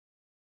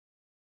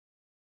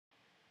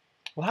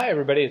Well, hi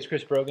everybody, it's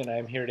Chris Brogan.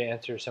 I'm here to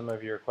answer some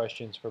of your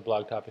questions for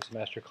Blog Topics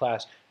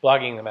Masterclass,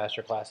 blogging the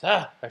Masterclass.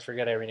 I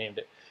forget I renamed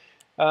it.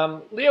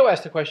 Leo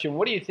asked the question,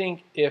 what do you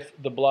think if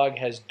the blog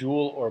has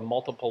dual or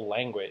multiple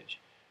language?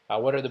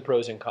 What are the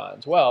pros and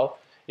cons? Well,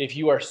 if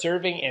you are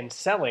serving and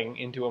selling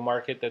into a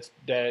market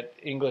that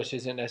English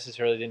isn't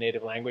necessarily the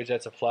native language,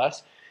 that's a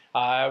plus.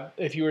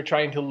 If you were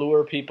trying to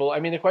lure people, I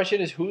mean, the question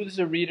is, who's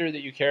the reader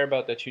that you care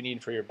about that you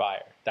need for your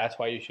buyer? That's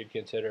why you should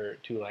consider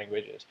two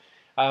languages.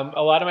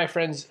 A lot of my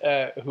friends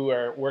who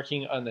are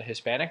working on the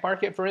Hispanic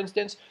market, for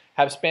instance,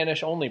 have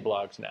Spanish-only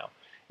blogs now,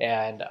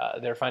 and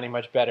they're finding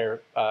much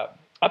better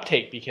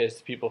uptake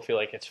because people feel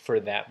like it's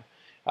for them.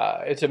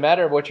 It's a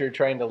matter of what you're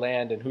trying to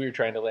land and who you're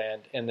trying to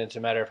land, and then it's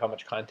a matter of how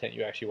much content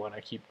you actually want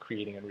to keep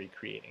creating and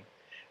recreating.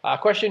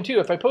 Question two,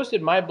 if I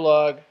posted my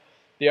blog,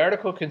 the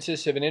article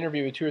consists of an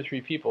interview with two or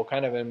three people,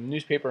 kind of a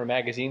newspaper or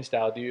magazine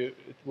style,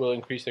 will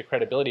increase the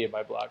credibility of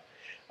my blog.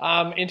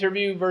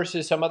 Interview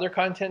versus some other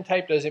content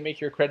type, does it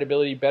make your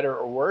credibility better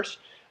or worse?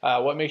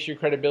 What makes your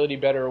credibility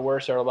better or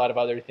worse are a lot of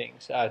other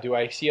things. Do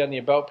I see on the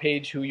About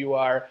page who you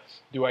are?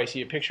 Do I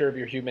see a picture of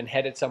your human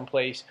head at some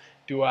place?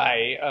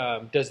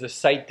 Does the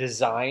site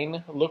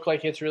design look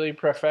like it's really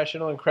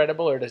professional and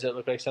credible, or does it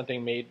look like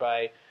something made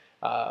by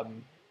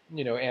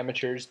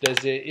amateurs?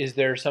 Is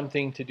there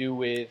something to do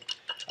with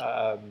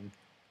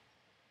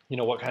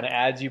what kind of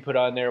ads you put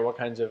on there, what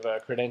kinds of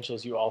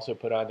credentials you also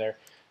put on there?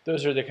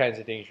 Those are the kinds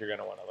of things you're going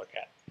to want to look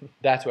at.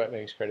 That's what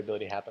makes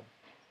credibility happen.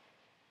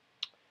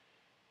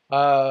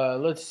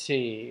 Let's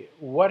see.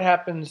 What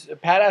happens?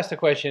 Pat asked a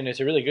question. It's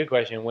a really good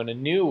question. When a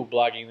new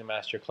Blogging the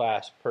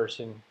Masterclass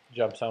person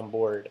jumps on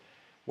board,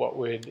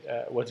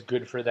 what's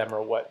good for them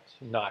or what's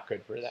not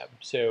good for them?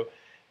 So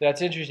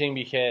that's interesting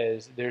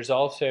because there's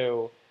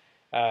also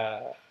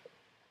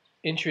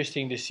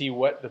interesting to see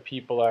what the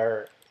people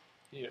are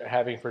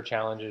having for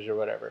challenges or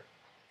whatever.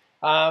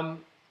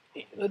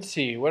 Let's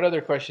see, what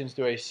other questions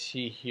do I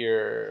see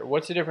here?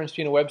 What's the difference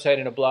between a website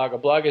and a blog? A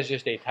blog is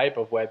just a type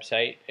of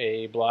website.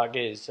 A blog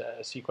is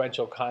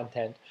sequential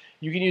content.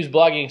 You can use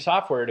blogging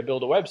software to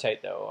build a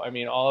website, though. I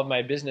mean, all of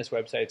my business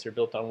websites are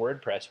built on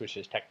WordPress, which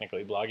is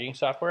technically blogging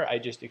software. I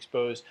just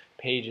expose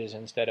pages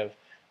instead of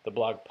the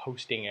blog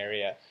posting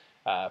area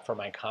for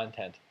my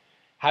content.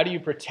 How do you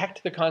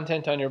protect the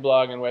content on your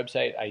blog and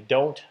website? I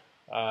don't.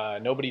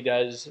 Nobody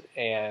does,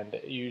 and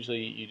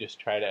usually you just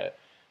try to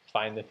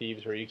find the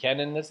thieves where you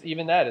can, and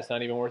even that, it's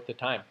not even worth the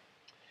time.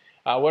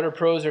 What are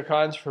pros or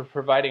cons for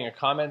providing a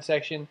comment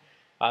section?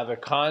 The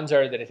cons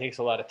are that it takes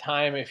a lot of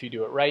time if you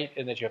do it right,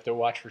 and that you have to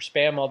watch for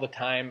spam all the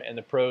time, and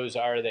the pros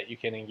are that you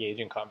can engage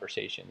in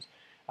conversations.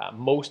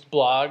 Most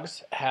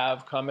blogs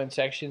have comment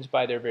sections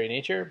by their very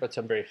nature, but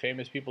some very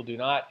famous people do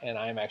not, and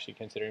I'm actually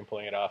considering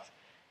pulling it off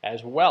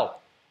as well.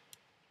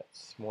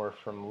 That's more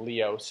from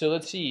Leo. So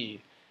let's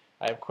see.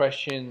 I have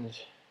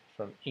questions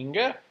from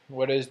Inga.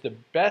 What is the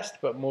best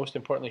but most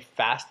importantly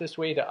fastest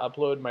way to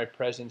upload my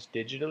presence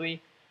digitally?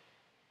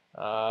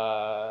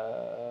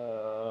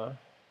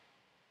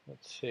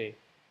 Let's see.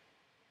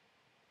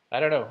 I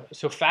don't know.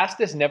 So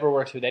fastest never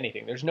works with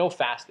anything. There's no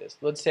fastest.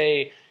 Let's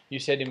say you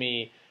said to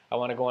me, I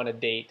want to go on a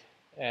date,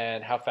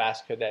 and how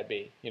fast could that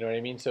be? You know what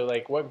I mean? So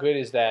like, what good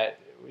is that?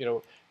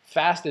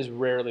 Fast is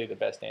rarely the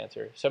best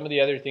answer. Some of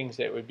the other things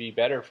that would be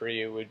better for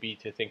you would be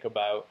to think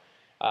about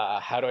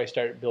how do I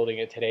start building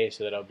it today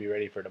so that I'll be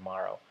ready for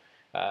tomorrow.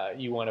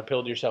 You want to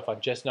build yourself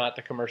on just not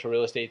the commercial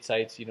real estate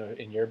sites,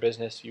 in your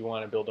business. You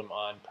want to build them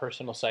on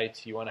personal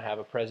sites. You want to have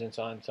a presence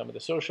on some of the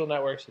social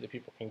networks so that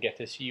people can get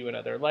to see you in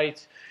other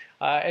lights.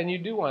 And you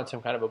do want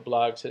some kind of a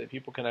blog so that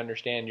people can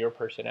understand your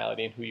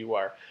personality and who you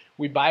are.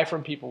 We buy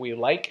from people we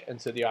like,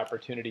 and so the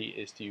opportunity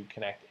is to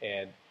connect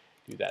and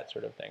do that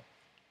sort of thing.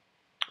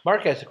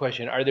 Mark asked a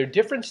question, are there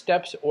different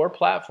steps or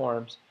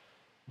platforms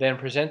than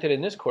presented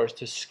in this course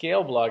to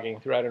scale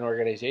blogging throughout an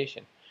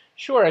organization?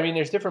 Sure, I mean,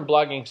 there's different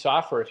blogging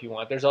software if you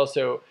want. There's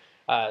also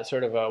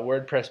sort of a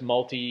WordPress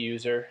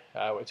multi-user.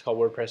 It's called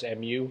WordPress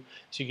MU,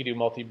 so you can do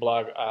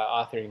multi-blog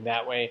authoring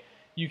that way.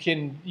 You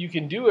can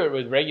do it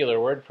with regular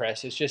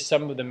WordPress. It's just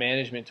some of the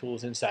management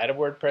tools inside of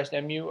WordPress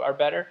MU are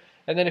better.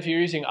 And then if you're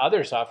using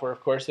other software,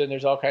 of course, then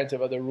there's all kinds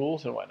of other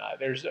rules and whatnot.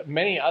 There's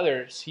many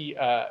other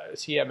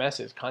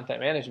CMSs, content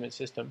management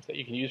systems, that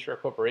you can use for a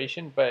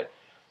corporation, but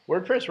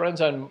WordPress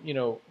runs on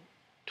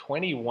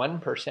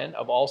 21%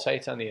 of all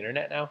sites on the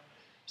internet now,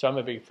 so I'm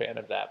a big fan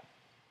of that.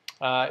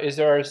 Is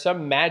there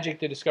some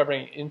magic to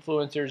discovering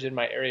influencers in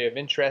my area of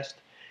interest?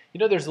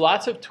 There's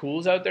lots of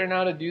tools out there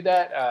now to do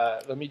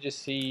that. Let me just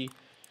see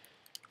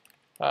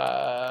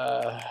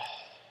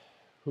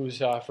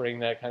who's offering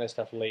that kind of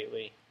stuff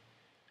lately.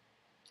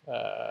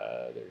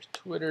 There's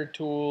Twitter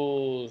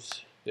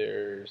tools.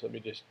 Let me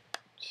just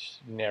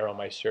narrow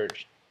my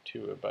search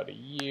to about a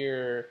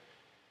year.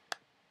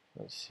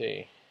 Let's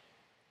see.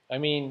 I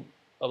mean,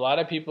 a lot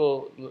of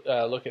people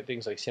look at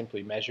things like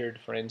Simply Measured,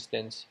 for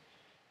instance.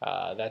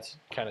 That's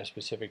kind of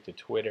specific to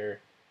Twitter.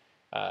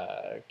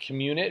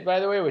 Communit, by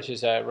the way, which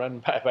is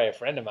run by a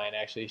friend of mine,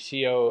 actually,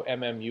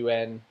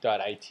 commun.it.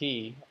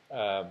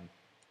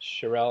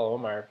 Sherelle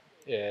Omar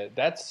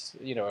That's,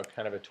 a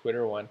kind of a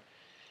Twitter one.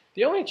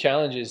 The only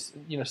challenge is,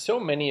 so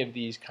many of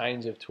these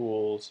kinds of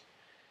tools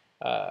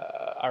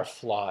are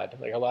flawed.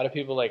 Like a lot of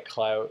people like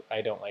Clout.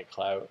 I don't like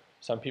Clout.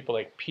 Some people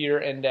like Peer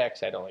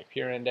Index. I don't like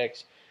Peer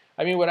Index.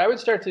 I mean, what I would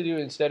start to do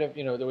instead of,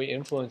 the way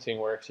influencing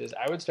works is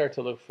I would start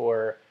to look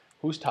for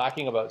who's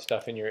talking about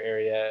stuff in your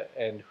area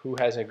and who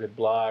has a good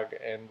blog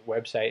and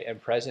website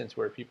and presence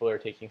where people are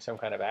taking some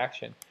kind of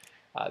action.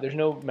 There's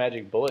no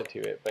magic bullet to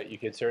it, but you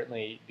could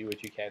certainly do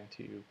what you can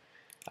to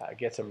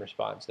get some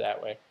response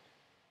that way.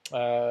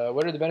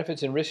 What are the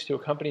benefits and risks to a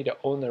company to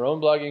own their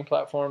own blogging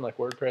platform like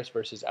WordPress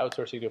versus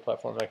outsourcing to a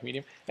platform like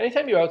Medium?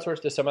 Anytime you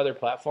outsource to some other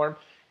platform,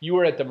 you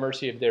are at the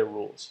mercy of their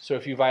rules. So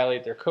if you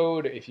violate their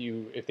code,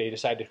 if they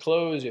decide to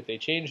close, if they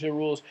change their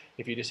rules,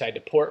 if you decide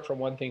to port from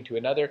one thing to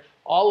another,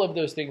 all of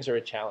those things are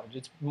a challenge.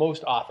 It's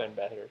most often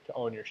better to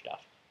own your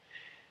stuff.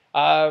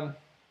 I'm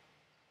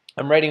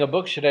writing a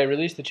book. Should I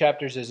release the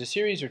chapters as a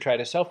series or try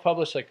to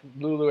self-publish like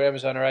Lulu,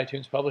 Amazon, or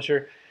iTunes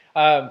Publisher?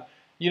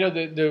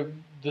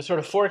 The sort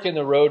of fork in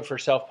the road for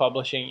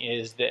self-publishing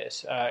is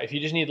this. If you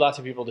just need lots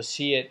of people to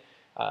see it,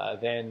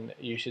 then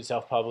you should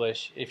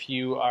self-publish. If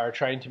you are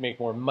trying to make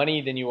more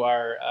money than you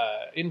are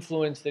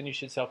influence, then you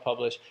should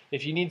self-publish.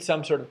 If you need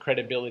some sort of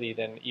credibility,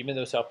 then even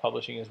though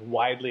self-publishing is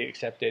widely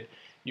accepted,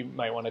 you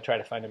might want to try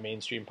to find a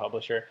mainstream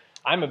publisher.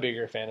 I'm a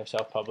bigger fan of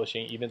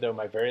self-publishing, even though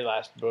my very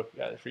last book,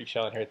 The Freak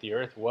Shall Inherit the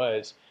Earth,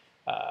 was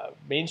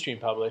mainstream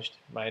published.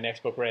 My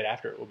next book right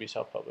after it will be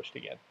self-published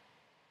again.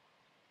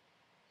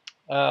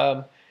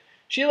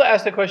 Sheila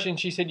asked the question,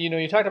 she said,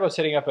 you talked about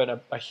setting up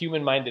a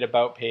human-minded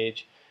about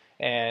page,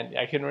 and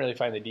I couldn't really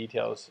find the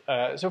details.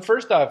 So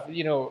first off,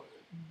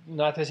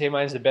 not to say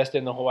mine's the best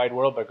in the whole wide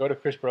world, but go to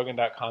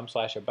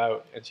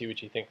chrisbrogan.com/about and see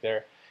what you think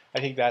there. I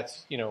think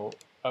that's,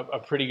 a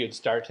pretty good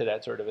start to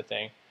that sort of a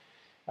thing.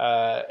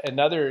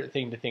 Another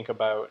thing to think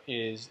about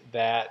is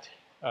that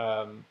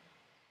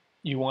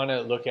you want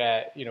to look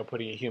at,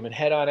 putting a human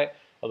head on it,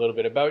 a little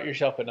bit about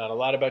yourself, but not a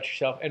lot about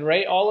yourself, and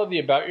write all of the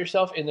about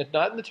yourself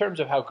not in the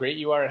terms of how great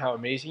you are and how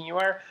amazing you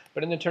are,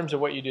 but in the terms of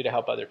what you do to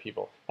help other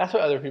people. That's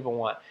what other people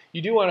want.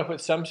 You do want to put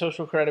some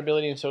social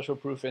credibility and social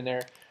proof in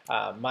there.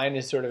 Mine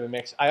is sort of a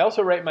mix. I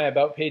also write my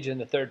about page in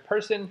the third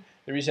person.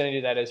 The reason I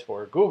do that is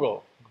for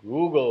Google.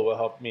 Google will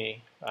help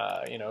me,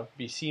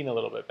 be seen a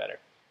little bit better.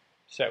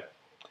 So,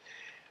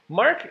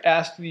 Mark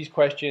asked these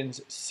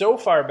questions so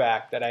far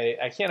back that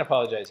I can't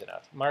apologize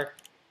enough. Mark,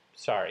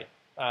 sorry.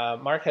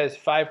 Mark has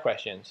 5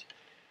 questions.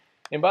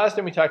 In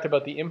Boston, we talked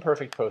about the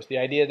imperfect post, the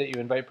idea that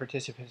you invite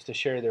participants to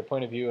share their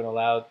point of view and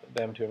allow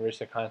them to enrich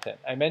the content.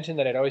 I mentioned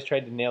that I'd always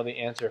tried to nail the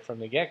answer from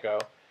the get-go.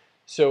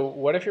 So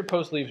what if your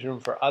post leaves room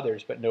for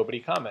others but nobody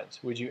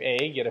comments? Would you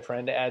A, get a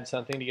friend to add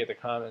something to get the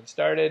comment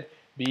started,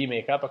 B,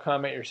 make up a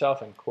comment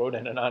yourself and quote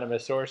an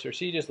anonymous source, or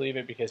C, just leave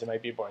it because it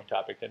might be a boring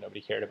topic that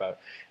nobody cared about?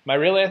 My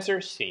real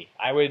answer, C.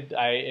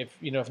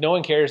 If no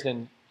one cares,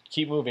 then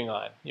keep moving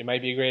on. It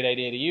might be a great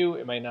idea to you.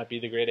 It might not be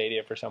the great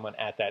idea for someone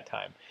at that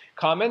time.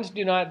 Comments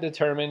do not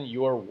determine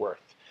your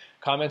worth.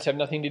 Comments have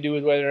nothing to do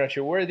with whether or not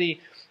you're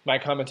worthy. My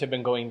comments have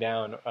been going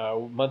down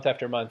month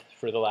after month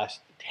for the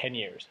last 10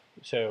 years.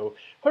 So,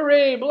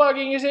 hooray,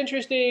 blogging is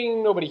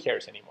interesting. Nobody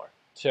cares anymore.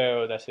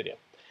 So that's the deal.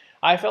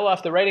 I fell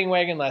off the writing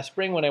wagon last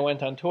spring when I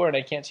went on tour, and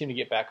I can't seem to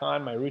get back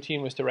on. My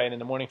routine was to write in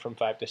the morning from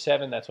 5 to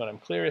 7. That's when I'm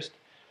clearest.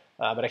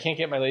 But I can't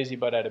get my lazy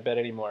butt out of bed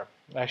anymore.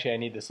 Actually, I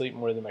need to sleep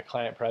more than my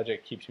client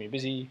project keeps me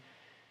busy.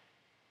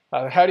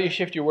 How do you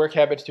shift your work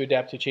habits to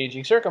adapt to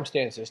changing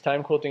circumstances?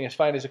 Time quilting is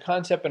fine as a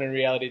concept, but in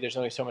reality, there's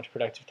only so much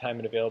productive time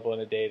available in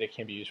a day that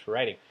can be used for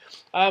writing.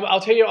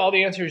 I'll tell you all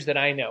the answers that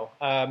I know.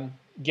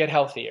 Get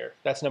healthier.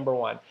 That's number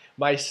 1.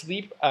 My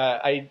sleep,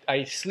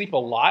 I sleep a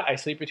lot. I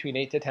sleep between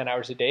 8 to 10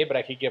 hours a day, but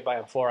I could get by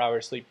on 4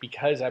 hours sleep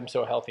because I'm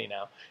so healthy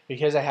now.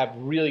 Because I have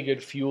really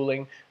good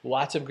fueling,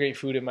 lots of great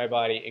food in my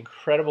body,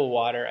 incredible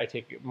water. I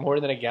take more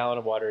than a gallon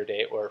of water a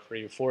day, or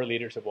 4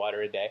 liters of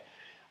water a day.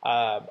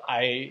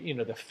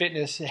 The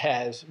fitness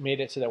has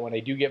made it so that when I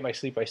do get my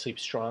sleep, I sleep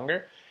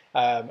stronger.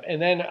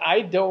 And then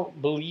I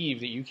don't believe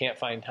that you can't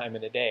find time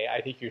in a day.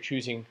 I think you're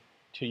choosing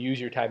to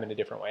use your time in a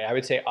different way. I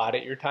would say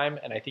audit your time,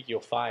 and I think you'll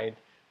find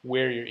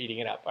where you're eating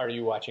it up. Are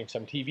you watching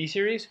some TV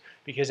series?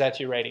 Because that's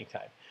your writing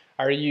time.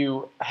 Are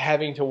you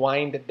having to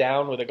wind it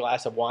down with a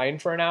glass of wine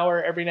for an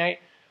hour every night?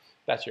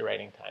 That's your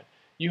writing time.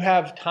 You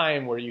have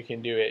time where you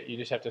can do it. You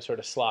just have to sort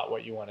of slot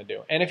what you want to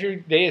do. And if your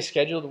day is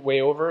scheduled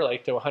way over,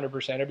 like to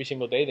 100% every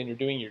single day, then you're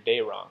doing your day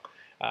wrong.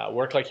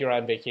 Work like you're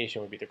on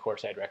vacation would be the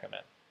course I'd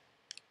recommend.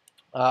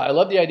 I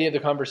love the idea of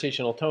the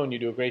conversational tone. You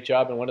do a great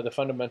job, and one of the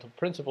fundamental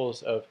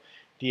principles of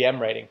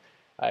DM writing.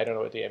 I don't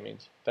know what DM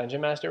means.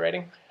 Dungeon Master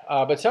writing?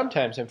 But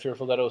sometimes I'm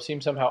fearful that it will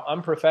seem somehow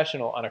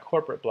unprofessional on a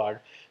corporate blog,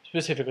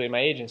 specifically my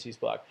agency's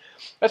blog.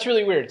 That's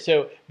really weird.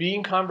 So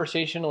being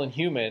conversational and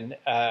human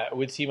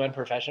would seem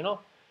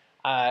unprofessional?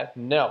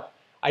 No,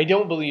 I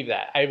don't believe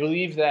that. I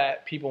believe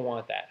that people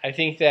want that. I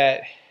think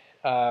that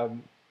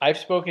I've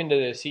spoken to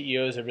the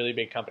CEOs of really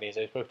big companies.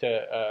 I spoke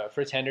to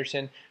Fritz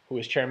Henderson, who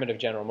was chairman of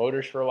General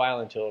Motors for a while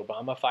until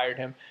Obama fired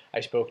him. I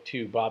spoke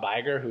to Bob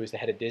Iger, who was the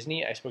head of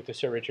Disney. I spoke to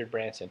Sir Richard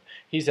Branson.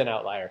 He's an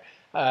outlier.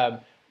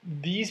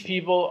 These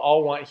people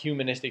all want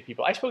humanistic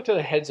people. I spoke to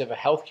the heads of a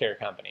healthcare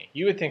company.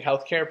 You would think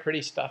healthcare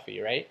pretty stuffy,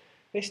 right?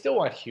 They still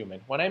want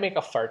human. When I make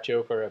a fart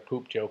joke or a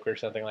poop joke or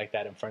something like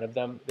that in front of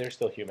them, they're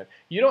still human.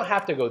 You don't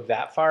have to go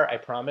that far, I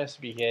promise,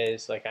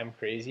 because like I'm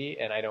crazy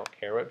and I don't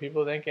care what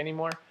people think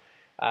anymore.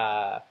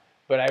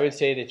 But I would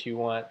say that you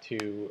want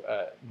to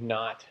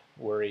not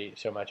worry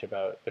so much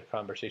about the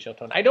conversational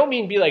tone. I don't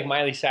mean be like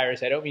Miley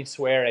Cyrus. I don't mean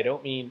swear. I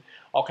don't mean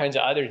all kinds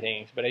of other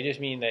things. But I just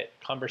mean that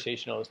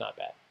conversational is not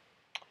bad.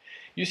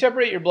 You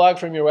separate your blog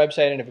from your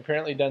website and have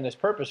apparently done this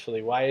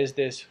purposefully. Why is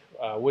this?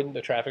 Wouldn't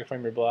the traffic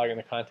from your blog and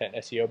the content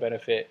SEO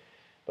benefit?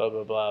 Blah,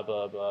 blah, blah,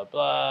 blah, blah,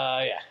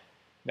 blah. Yeah,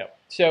 no.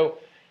 So,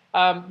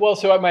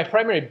 so at my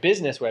primary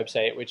business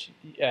website, which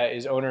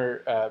is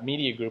Owner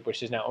Media Group,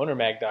 which is now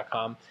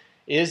ownermag.com,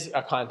 is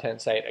a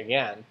content site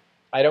again.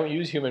 I don't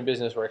use Human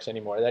Business Works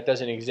anymore. That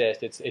doesn't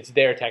exist. It's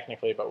there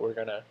technically, but we're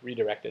going to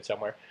redirect it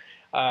somewhere.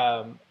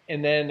 And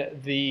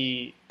then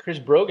the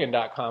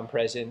chrisbrogan.com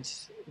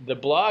presence, the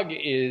blog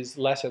is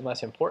less and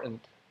less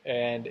important,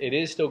 and it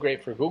is still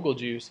great for Google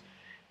Juice,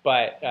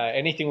 but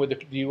anything with the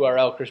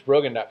URL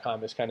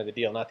chrisbrogan.com is kind of the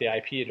deal, not the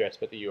IP address,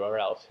 but the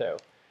URL. So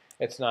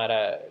it's not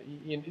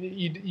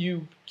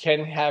you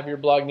can have your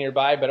blog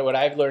nearby, but what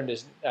I've learned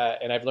is,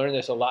 and I've learned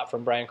this a lot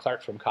from Brian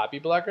Clark from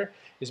Copyblogger,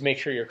 is make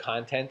sure your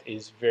content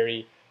is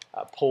very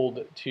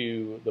pulled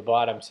to the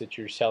bottom so that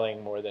you're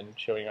selling more than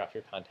showing off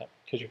your content,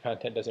 because your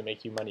content doesn't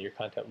make you money, your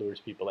content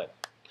lures people in.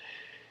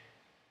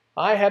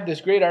 I have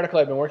this great article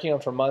I've been working on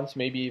for months,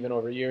 maybe even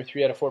over a year.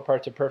 3 out of 4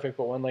 parts are perfect,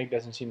 but one leg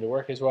doesn't seem to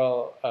work as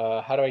well.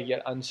 How do I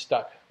get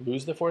unstuck?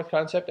 Lose the fourth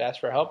concept, ask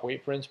for help,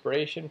 wait for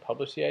inspiration,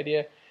 publish the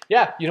idea.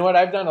 Yeah, you know what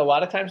I've done a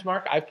lot of times,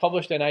 Mark? I've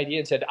published an idea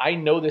and said, I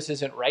know this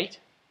isn't right,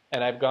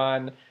 and I've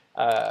gone,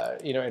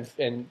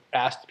 and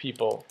asked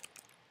people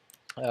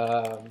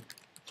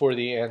for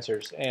the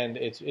answers, and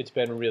it's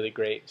been really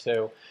great.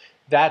 So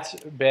that's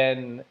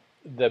been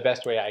the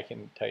best way I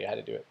can tell you how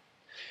to do it.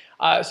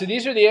 So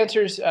these are the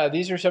answers.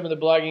 These are some of the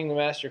Blogging the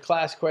Master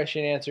Class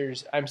question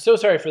answers. I'm so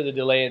sorry for the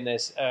delay in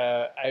this.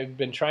 I've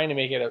been trying to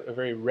make it a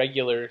very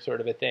regular sort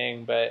of a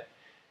thing, but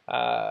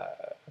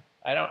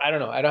I don't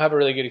know. I don't have a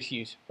really good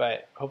excuse,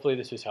 but hopefully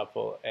this was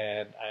helpful,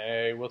 and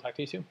I will talk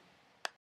to you soon.